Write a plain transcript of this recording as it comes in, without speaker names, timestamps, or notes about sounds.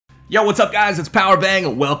Yo, what's up guys? It's Powerbang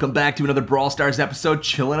and welcome back to another Brawl Stars episode,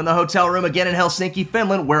 chilling in the hotel room again in Helsinki,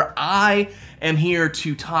 Finland, where I am here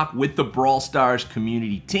to talk with the Brawl Stars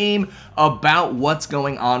community team about what's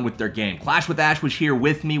going on with their game. Clash with Ash was here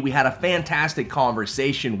with me. We had a fantastic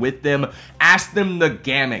conversation with them. Asked them the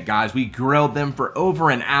gamut, guys. We grilled them for over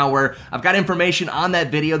an hour. I've got information on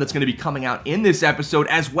that video that's going to be coming out in this episode,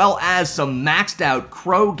 as well as some maxed out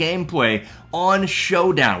Crow gameplay on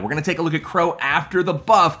Showdown. We're going to take a look at Crow after the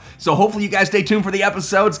buff, so hopefully you guys stay tuned for the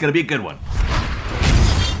episode. It's going to be a good one.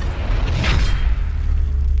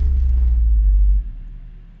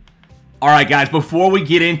 Alright guys, before we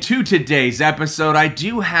get into today's episode, I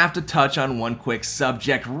do have to touch on one quick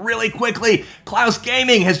subject really quickly. Klaus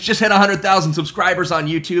Gaming has just hit 100,000 subscribers on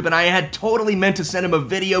YouTube, and I had totally meant to send him a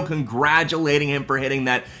video congratulating him for hitting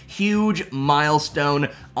that huge milestone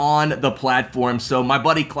on the platform. So my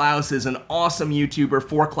buddy Klaus is an awesome YouTuber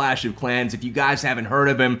for Clash of Clans. If you guys haven't heard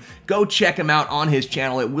of him, go check him out on his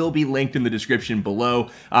channel. It will be linked in the description below.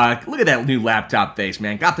 Look at that new laptop face,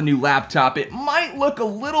 man. Got the new laptop. It might look a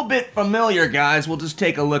little bit familiar, guys. We'll just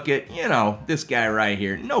take a look at, you know, this guy right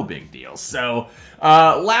here. No big deal. So,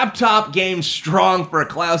 laptop game strong for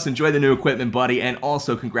Klaus. Enjoy the new equipment, buddy, and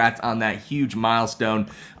also congrats on that huge milestone.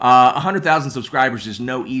 100,000 subscribers is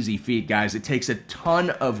no easy feat, guys. It takes a ton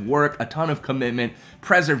of work, a ton of commitment,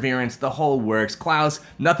 perseverance, the whole works. Klaus,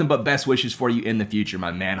 nothing but best wishes for you in the future,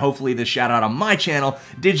 my man. Hopefully this shout out on my channel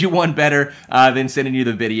did you one better than sending you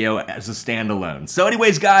the video as a standalone. So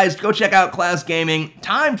anyways, guys, go check out Klaus Gaming.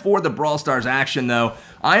 Time for the Brawl Stars action, though.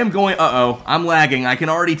 I am going, I'm lagging. I can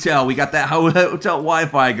already tell. We got that hotel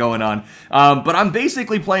Wi-Fi going on. But I'm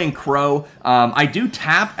basically playing Crow. I do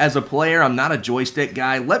tap as a player. I'm not a joystick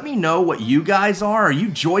guy. Let me know what you guys are. Are you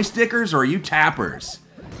joystickers or are you tappers?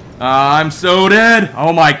 I'm so dead.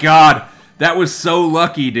 Oh my god. That was so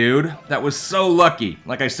lucky, dude. That was so lucky.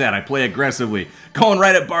 Like I said, I play aggressively. Going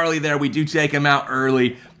right at Barley there. We do take him out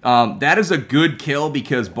early. That is a good kill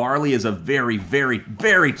because Barley is a very, very,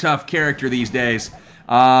 very tough character these days.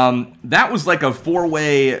 That was like a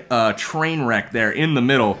four-way train wreck there in the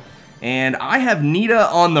middle. And I have Nita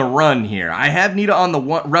on the run here. I have Nita on the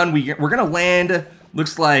run. We're going to land,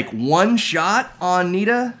 looks like, one shot on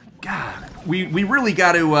Nita. God, we really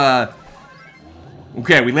got to...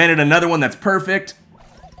 Okay, we landed another one. That's perfect.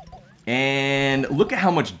 And look at how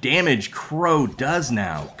much damage Crow does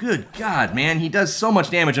now. Good God, man. He does so much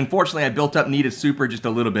damage. Unfortunately, I built up Nita's super just a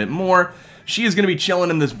little bit more. She is going to be chilling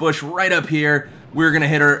in this bush right up here. We're going to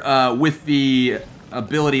hit her with the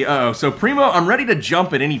ability. So Primo, I'm ready to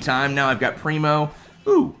jump at any time now. I've got Primo.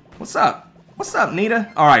 Ooh, what's up? What's up,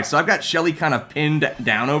 Nita? All right, so I've got Shelly kind of pinned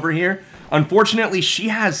down over here. Unfortunately, she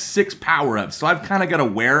has 6 power-ups, so I've kind of got a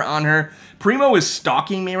wear on her. Primo is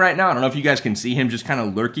stalking me right now. I don't know if you guys can see him just kind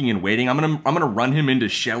of lurking and waiting. I'm gonna run him into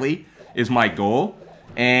Shelly is my goal,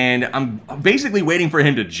 and I'm basically waiting for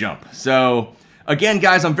him to jump. So again,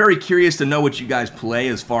 guys, I'm very curious to know what you guys play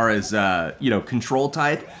as far as you know, control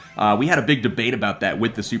type. We had a big debate about that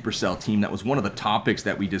with the Supercell team. That was one of the topics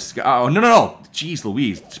that we discussed. Oh, no. Jeez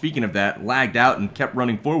Louise. Speaking of that, lagged out and kept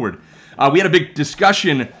running forward. We had a big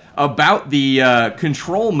discussion about the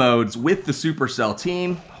control modes with the Supercell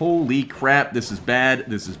team. Holy crap, this is bad,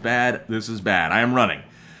 this is bad, this is bad. I am running.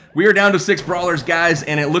 We are down to 6 brawlers, guys,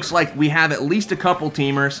 and it looks like we have at least a couple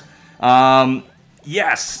teamers.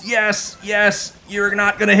 Yes, you're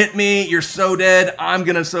not gonna hit me. You're so dead. I'm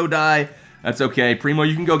gonna so die. That's okay. Primo,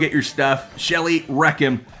 you can go get your stuff. Shelly, wreck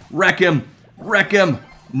him. Wreck him. Wreck him.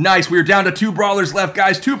 Nice. We're down to 2 brawlers left,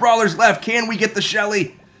 guys. 2 brawlers left. Can we get the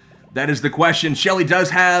Shelly? That is the question. Shelly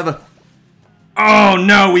does have... Oh,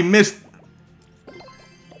 no. We missed...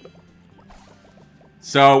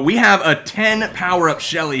 So, we have a 10 power-up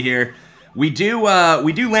Shelly here. We do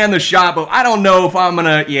land the shot, but I don't know if I'm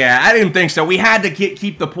gonna... Yeah, I didn't think so. We had to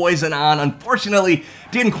keep the poison on. Unfortunately,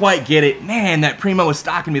 didn't quite get it. Man, that Primo was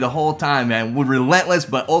stalking me the whole time, man. We're relentless,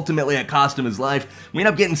 but ultimately it cost him his life. We end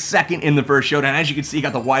up getting second in the first showdown. As you can see,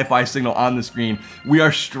 got the Wi-Fi signal on the screen. We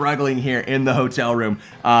are struggling here in the hotel room,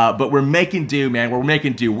 but we're making do, man. We're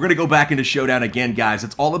making do. We're gonna go back into Showdown again, guys.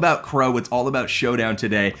 It's all about Crow. It's all about Showdown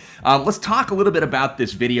today. Let's talk a little bit about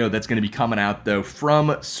this video that's gonna be coming out, though, from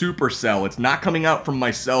Supercell. It's not coming out from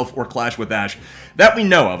myself or Clash with Ash that we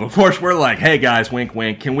know of. Of course, we're like, hey guys, wink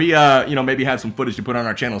wink, can we you know, maybe have some footage to put on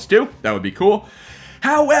our channels too? That would be cool.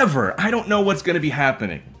 However, I don't know what's going to be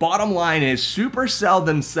happening. Bottom line is, Supercell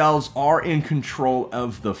themselves are in control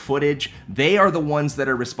of the footage. They are the ones that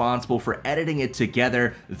are responsible for editing it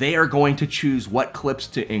together. They are going to choose what clips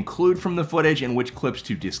to include from the footage and which clips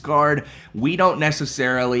to discard. We don't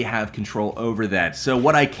necessarily have control over that. So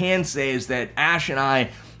what I can say is that Ash and I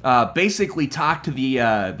basically talked to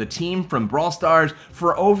the team from Brawl Stars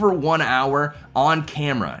for over 1 hour on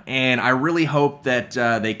camera, and I really hope that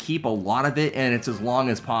they keep a lot of it and it's as long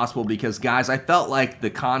as possible, because guys, I felt like the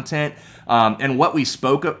content and what we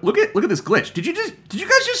spoke of. Look at this glitch. Did you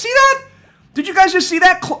guys just see that? Did you guys just see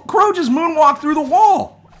that? Crow just moonwalked through the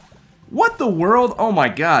wall. What the world? Oh my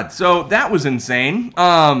god. So that was insane.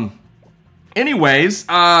 Anyways,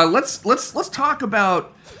 let's talk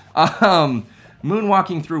about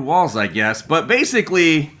moonwalking through walls, I guess. But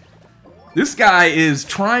basically, this guy is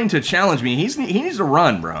trying to challenge me. He needs to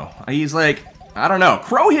run, bro. He's like, I don't know.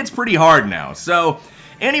 Crow hits pretty hard now. So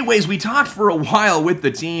anyways, we talked for a while with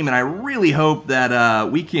the team, and I really hope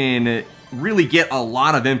that we can really get a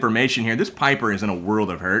lot of information here. This Piper is in a world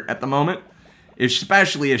of hurt at the moment,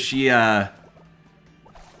 especially if she oh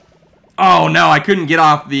no, I couldn't get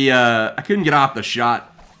off the shot.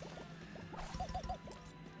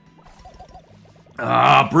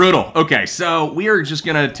 Brutal. Okay, so we are just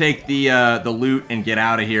gonna take the loot and get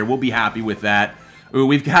out of here. We'll be happy with that. Ooh,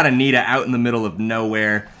 we've got Anita out in the middle of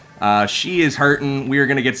nowhere. She is hurting. We are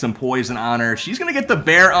going to get some poison on her. She's going to get the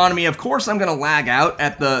bear on me. Of course, I'm going to lag out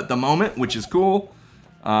at the moment, which is cool.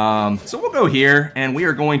 So we'll go here, and we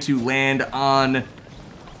are going to land on...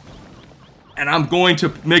 And I'm going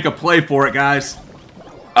to make a play for it, guys.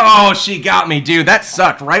 Oh, she got me, dude. That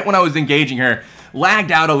sucked right when I was engaging her.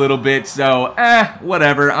 Lagged out a little bit, so,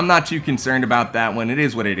 whatever. I'm not too concerned about that one. It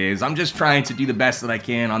is what it is. I'm just trying to do the best that I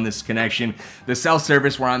can on this connection. The cell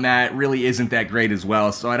service where I'm at really isn't that great as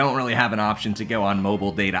well, so I don't really have an option to go on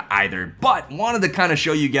mobile data either. But wanted to kind of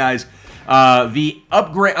show you guys the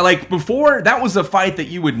upgrade. Like, before, that was a fight that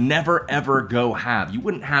you would never, ever go have. You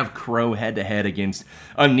wouldn't have Crow head-to-head against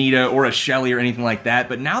Anita or a Shelly or anything like that.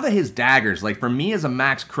 But now that his daggers, like, for me as a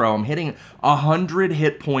max Crow, I'm hitting 100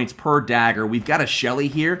 hit points per dagger. We've got a Shelly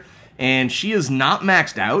here, and she is not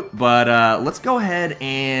maxed out. But let's go ahead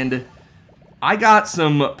and... I got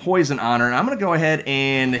some poison on her, and I'm going to go ahead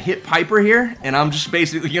and hit Piper here, and I'm just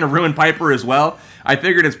basically going to ruin Piper as well. I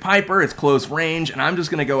figured it's Piper, it's close range, and I'm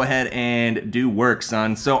just going to go ahead and do work,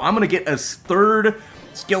 son. So I'm going to get a third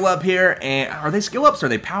skill up here, and are they skill ups? Are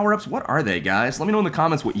they power ups? What are they, guys? Let me know in the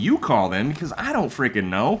comments what you call them, because I don't freaking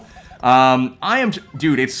know.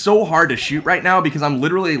 Dude, it's so hard to shoot right now because I'm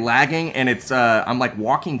literally lagging, and it's, I'm like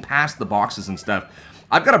walking past the boxes and stuff.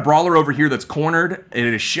 I've got a brawler over here that's cornered. It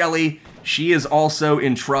is Shelly. She is also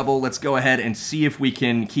in trouble. Let's go ahead and see if we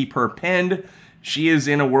can keep her pinned. She is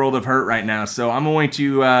in a world of hurt right now, so I'm going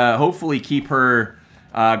to hopefully keep her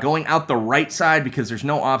going out the right side because there's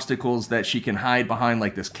no obstacles that she can hide behind,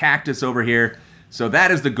 like this cactus over here. So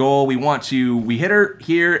that is the goal. We hit her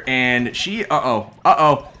here, and she,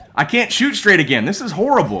 I can't shoot straight again. This is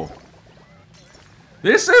horrible.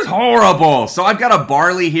 This is horrible. So I've got a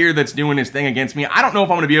Barley here that's doing his thing against me. I don't know if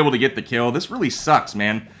I'm going to be able to get the kill. This really sucks,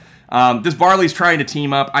 man. This Barley's trying to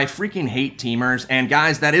team up. I freaking hate teamers. And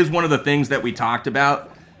guys, that is one of the things that we talked about.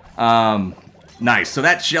 Nice. So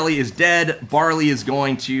that Shelly is dead. Barley is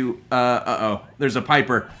going to... There's a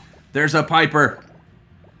Piper. There's a Piper.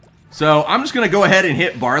 So I'm just going to go ahead and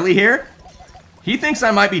hit Barley here. He thinks I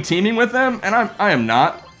might be teaming with him, and I am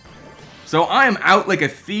not. So I am out like a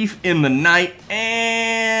thief in the night,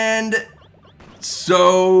 and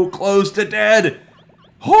so close to dead.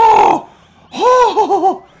 Oh!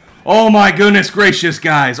 Oh! Oh my goodness gracious,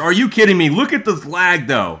 guys. Are you kidding me? Look at this lag,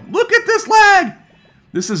 though. Look at this lag.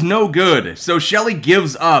 This is no good. So Shelly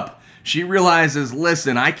gives up. She realizes,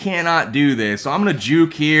 listen, I cannot do this. So I'm going to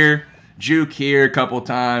juke here a couple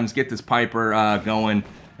times, get this Piper going.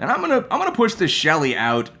 And I'm gonna push this Shelly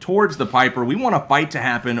out towards the Piper. We want a fight to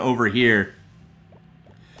happen over here.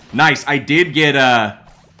 Nice. I did get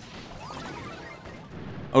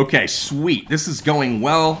okay, sweet. This is going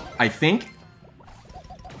well, I think.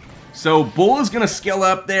 So Bull is gonna skill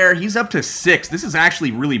up there. He's up to 6. This is actually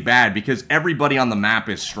really bad because everybody on the map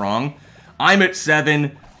is strong. I'm at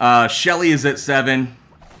 7. Shelly is at 7.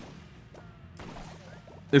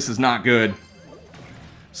 This is not good.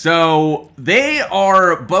 So, they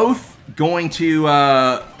are both going to,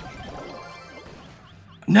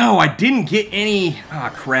 No, I didn't get any... Ah,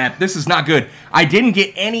 crap. This is not good. I didn't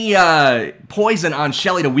get any, poison on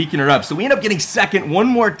Shelly to weaken her up. So, we end up getting second one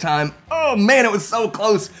more time. Oh, man, it was so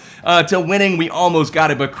close to winning. We almost got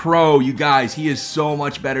it. But Crow, you guys, he is so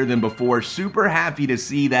much better than before. Super happy to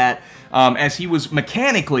see that. As he was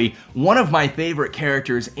mechanically one of my favorite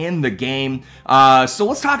characters in the game. So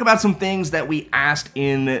let's talk about some things that we asked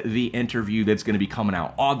in the interview that's going to be coming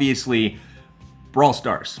out. Obviously, Brawl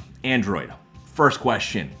Stars, Android. First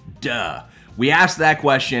question, duh. we asked that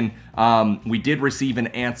question. We did receive an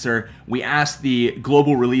answer. We asked the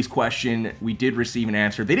global release question. We did receive an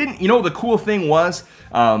answer. They didn't, you know, the cool thing was,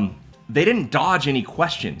 they didn't dodge any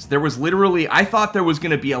questions. There was literally, I thought there was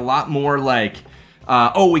going to be a lot more like,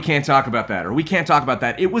 oh, we can't talk about that, or we can't talk about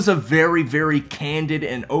that. It was a very, very candid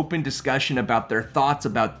and open discussion about their thoughts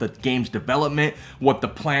about the game's development, what the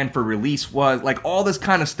plan for release was, like all this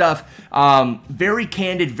kind of stuff. Very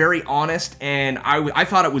candid, very honest, and I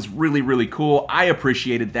thought it was really, really cool. I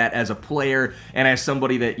appreciated that as a player and as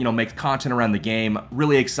somebody that, you know, makes content around the game.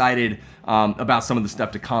 Really excited about some of the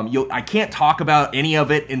stuff to come. I can't talk about any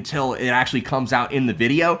of it until it actually comes out in the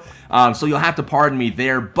video, so you'll have to pardon me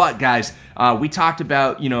there. But guys, we talked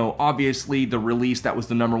about, you know, obviously the release. That was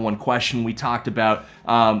the #1 question. We talked about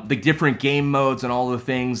the different game modes and all the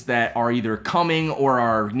things that are either coming or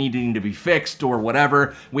are needing to be fixed or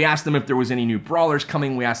whatever. We asked them if there was any new brawlers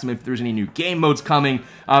coming. We asked them if there's any new game modes coming.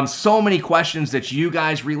 So many questions that you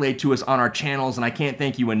guys relayed to us on our channels, and I can't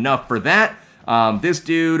thank you enough for that. This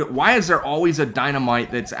dude, why is there always a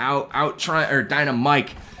Dynamite that's Dynamike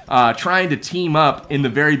trying to team up in the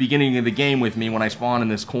very beginning of the game with me when I spawn in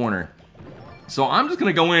this corner? So I'm just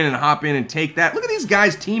gonna go in and hop in and take that. Look at these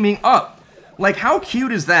guys teaming up. Like, how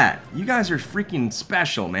cute is that? You guys are freaking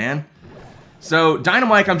special, man. So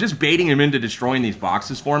Dynamike, I'm just baiting him into destroying these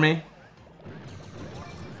boxes for me.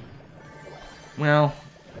 Well,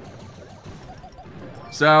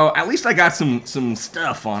 so at least I got some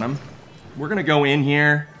stuff on him. We're gonna go in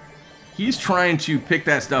here. He's trying to pick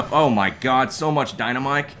that stuff. Oh my god, so much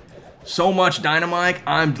Dynamite. So much Dynamite.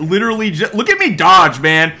 I'm literally just... Look at me dodge,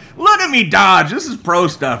 man. Look at me dodge. This is pro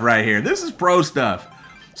stuff right here. This is pro stuff.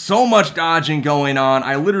 So much dodging going on.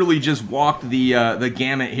 I literally just walked the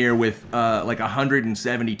gamut here with like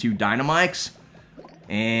 172 Dynamites.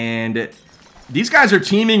 And these guys are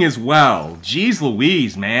teaming as well. Jeez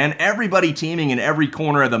Louise, man. Everybody teaming in every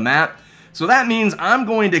corner of the map. So that means I'm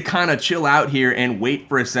going to kind of chill out here and wait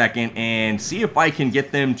for a second and see if I can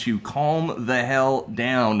get them to calm the hell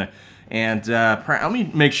down. And let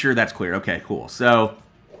me make sure that's clear. Okay, cool. So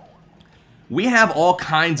we have all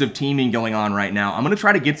kinds of teaming going on right now. I'm going to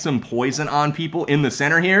try to get some poison on people in the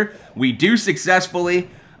center here. We do successfully.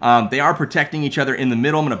 They are protecting each other in the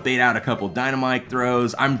middle. I'm going to bait out a couple Dynamite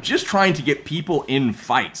throws. I'm just trying to get people in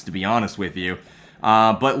fights, to be honest with you.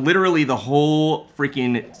 But literally the whole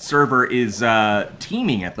freaking server is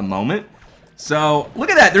teaming at the moment. So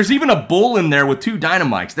look at that. There's even a bull in there with 2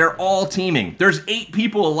 Dynamites. They're all teaming. There's 8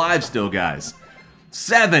 people alive still, guys.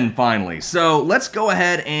 7 finally. So let's go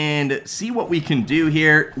ahead and see what we can do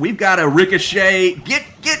here. We've got a ricochet. Get.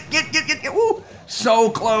 Woo!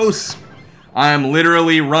 So close. I'm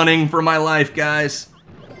literally running for my life, guys.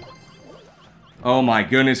 Oh my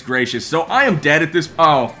goodness gracious. So I am dead at this.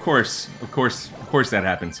 Oh, of course that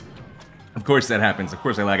happens. Of course that happens. Of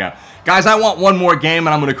course I lag out. Guys, I want one more game,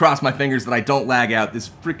 and I'm going to cross my fingers that I don't lag out. This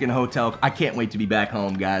freaking hotel. I can't wait to be back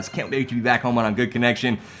home, guys. Can't wait to be back home on a good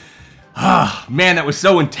connection. Ah, man, that was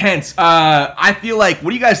so intense. I feel like,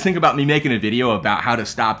 what do you guys think about me making a video about how to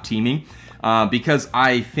stop teaming? Because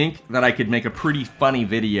I think that I could make a pretty funny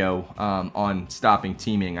video on stopping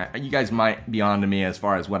teaming. You guys might be on to me as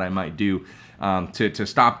far as what I might do to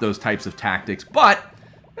stop those types of tactics. But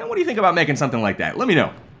what do you think about making something like that? Let me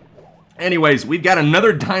know. Anyways, we've got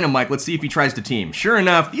another Dynamite. Let's see if he tries to team. Sure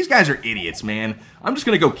enough, these guys are idiots, man. I'm just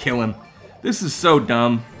going to go kill him. This is so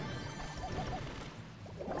dumb.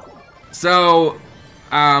 So,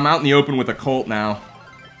 I'm out in the open with a Colt now.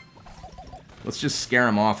 Let's just scare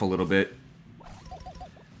him off a little bit.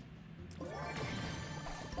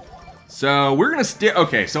 So, we're going to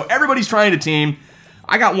okay, so everybody's trying to team.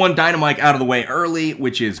 I got one Dynamite out of the way early,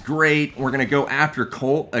 which is great. We're going to go after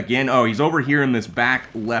Colt again. Oh, he's over here in this back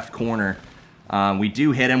left corner. We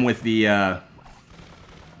do hit him with the...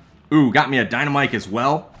 Ooh, got me a Dynamite as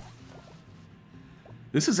well.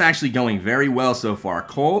 This is actually going very well so far.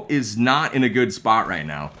 Colt is not in a good spot right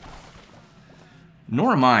now.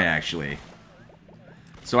 Nor am I, actually.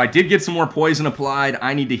 So I did get some more poison applied.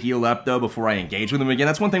 I need to heal up, though, before I engage with him again.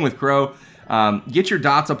 That's one thing with Crow. Get your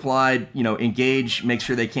dots applied, you know, engage, make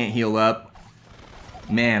sure they can't heal up.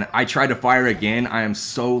 Man, I tried to fire again. I am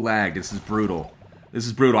so lagged. This is brutal. This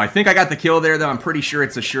is brutal. I think I got the kill there, though. I'm pretty sure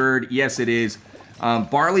it's assured. Yes, it is.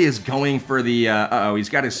 Barley is going for the, uh-oh, he's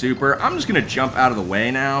got his super. I'm just going to jump out of the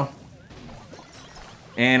way now.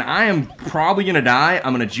 And I am probably going to die.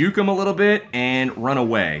 I'm going to juke him a little bit and run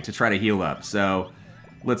away to try to heal up. So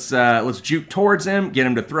let's juke towards him, get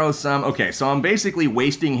him to throw some. Okay, so I'm basically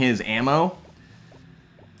wasting his ammo.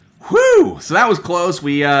 Whew! So that was close.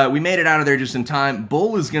 We made it out of there just in time.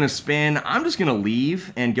 Bull is going to spin. I'm just going to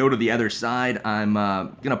leave and go to the other side. I'm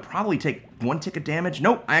going to probably take 1 tick of damage.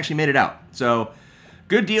 Nope, I actually made it out. So,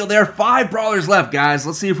 good deal there. 5 brawlers left, guys.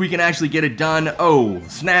 Let's see if we can actually get it done. Oh,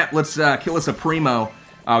 snap. Let's kill us a Primo.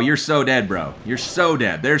 Oh, you're so dead, bro. You're so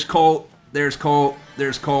dead. There's Colt. There's Colt.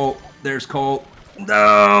 There's Colt. There's Colt.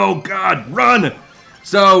 No, God, run!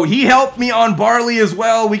 So, he helped me on Barley as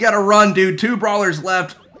well. We got to run, dude. 2 brawlers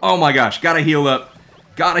left. Oh my gosh, gotta heal up.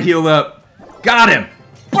 Gotta heal up. Got him.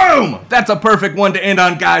 Boom! That's a perfect one to end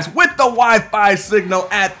on, guys, with the Wi-Fi signal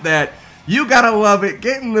at that. You gotta love it.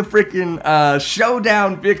 Getting the freaking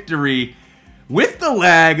showdown victory with the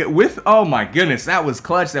lag, oh my goodness, that was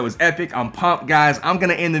clutch. That was epic. I'm pumped, guys. I'm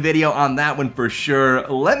gonna end the video on that one for sure.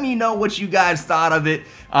 Let me know what you guys thought of it.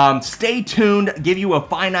 Stay tuned. Give you a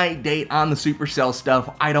finite date on the Supercell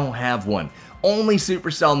stuff. I don't have one. Only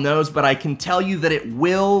Supercell knows, but I can tell you that it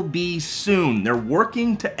will be soon. They're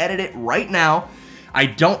working to edit it right now. I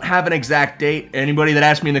don't have an exact date. Anybody that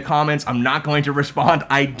asks me in the comments, I'm not going to respond.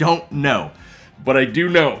 I don't know. But I do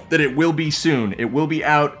know that it will be soon. It will be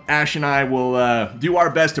out. Ash and I will do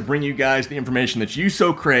our best to bring you guys the information that you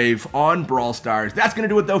so crave on Brawl Stars. That's going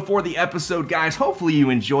to do it, though, for the episode, guys. Hopefully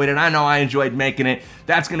you enjoyed it. I know I enjoyed making it.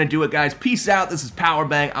 That's going to do it, guys. Peace out. This is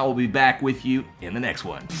Powerbang. I will be back with you in the next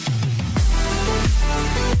one.